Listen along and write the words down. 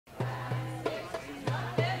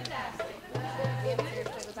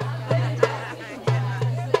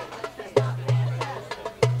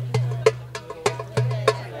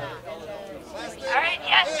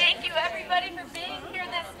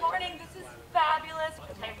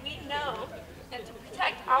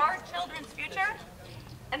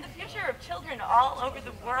all over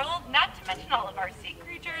the world, not to mention all of our sea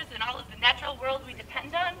creatures and all of the natural world we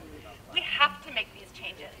depend on. We have to make these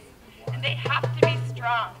changes, and they have to be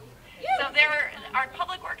strong. So our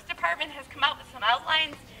Public Works Department has come out with some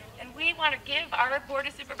outlines, and we want to give our Board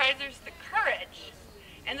of Supervisors the courage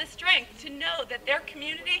and the strength to know that their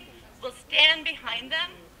community will stand behind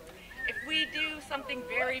them if we do something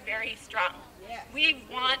very, very strong. We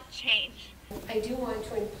want change. I do want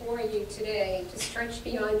to implore you today to stretch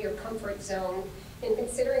beyond your comfort zone in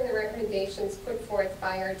considering the recommendations put forth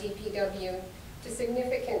by our DPW to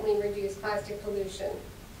significantly reduce plastic pollution.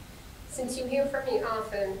 Since you hear from me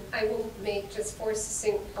often, I will make just 4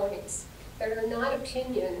 succinct points that are not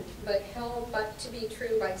opinion, but held to be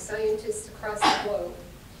true by scientists across the globe.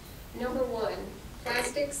 Number 1,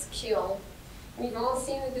 plastics kill. We've all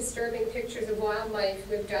seen the disturbing pictures of wildlife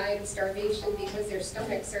who have died of starvation because their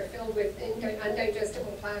stomachs are filled with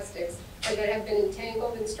undigestible plastics or that have been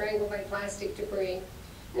entangled and strangled by plastic debris.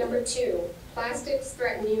 Number 2, plastics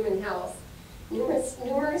threaten human health.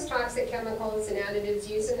 Numerous toxic chemicals and additives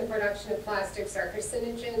used in the production of plastics are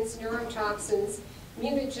carcinogens, neurotoxins,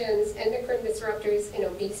 mutagens, endocrine disruptors, and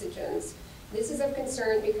obesogens. This is of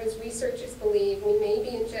concern because researchers believe we may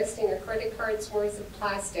be ingesting a credit card's worth of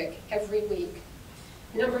plastic every week.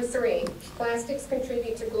 Number 3, plastics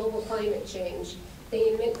contribute to global climate change.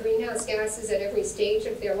 They emit greenhouse gases at every stage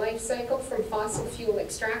of their life cycle, from fossil fuel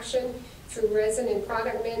extraction through resin and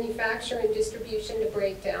product manufacture and distribution to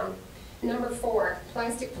breakdown. Number 4,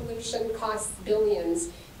 plastic pollution costs billions.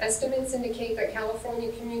 Estimates indicate that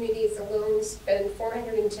California communities alone spend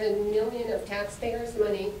 $410 million of taxpayers'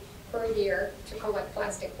 money per year to collect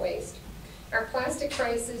plastic waste. Our plastic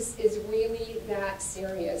crisis is really that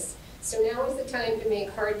serious. So now is the time to make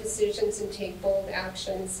hard decisions and take bold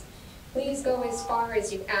actions. Please go as far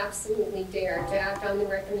as you absolutely dare to act on the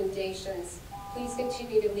recommendations. Please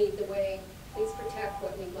continue to lead the way. Please protect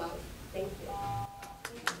what we love. Thank you.